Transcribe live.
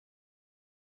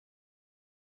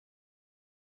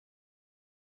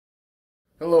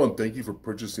Hello and thank you for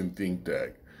purchasing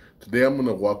Thinkdaig. Today I'm going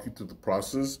to walk you through the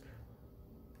process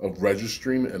of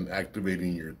registering and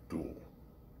activating your tool.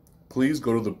 Please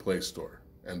go to the Play Store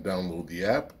and download the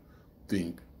app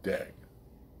Thinkdaig.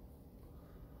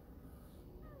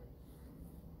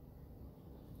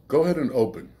 Go ahead and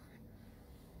open.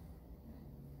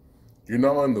 You're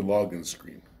now on the login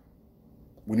screen.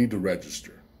 We need to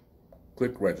register.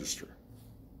 Click register.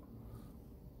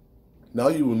 Now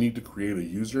you will need to create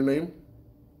a username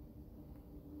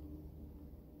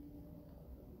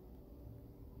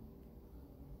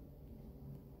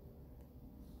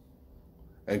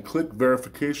and click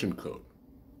verification code.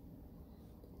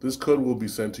 This code will be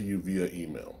sent to you via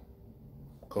email.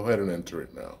 Go ahead and enter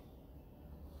it now.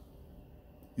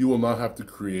 You will now have to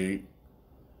create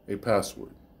a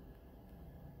password.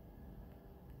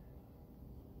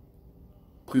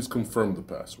 Please confirm the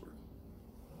password.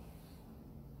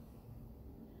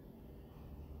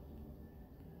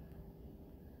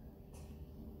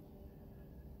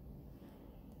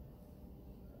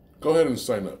 Go ahead and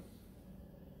sign up.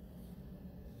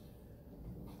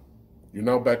 You're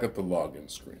now back at the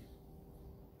login screen.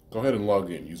 Go ahead and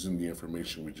log in using the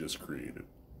information we just created.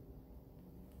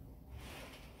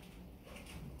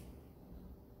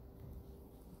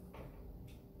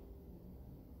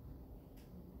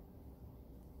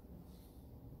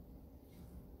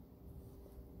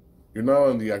 You're now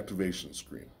on the activation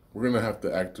screen. We're going to have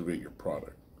to activate your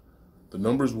product. The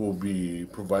numbers will be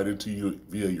provided to you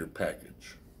via your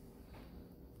package.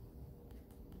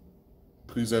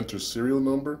 Please enter serial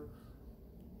number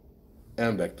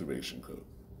and activation code.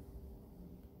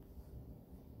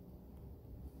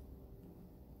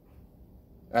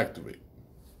 Activate.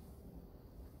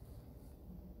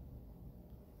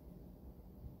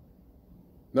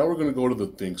 Now we're going to go to the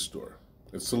Think store.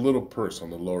 It's the little purse on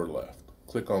the lower left.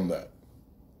 Click on that.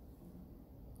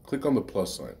 Click on the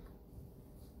plus sign.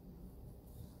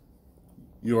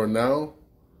 You are now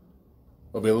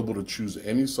available to choose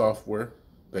any software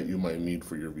that you might need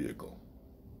for your vehicle.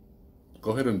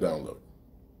 Go ahead and download.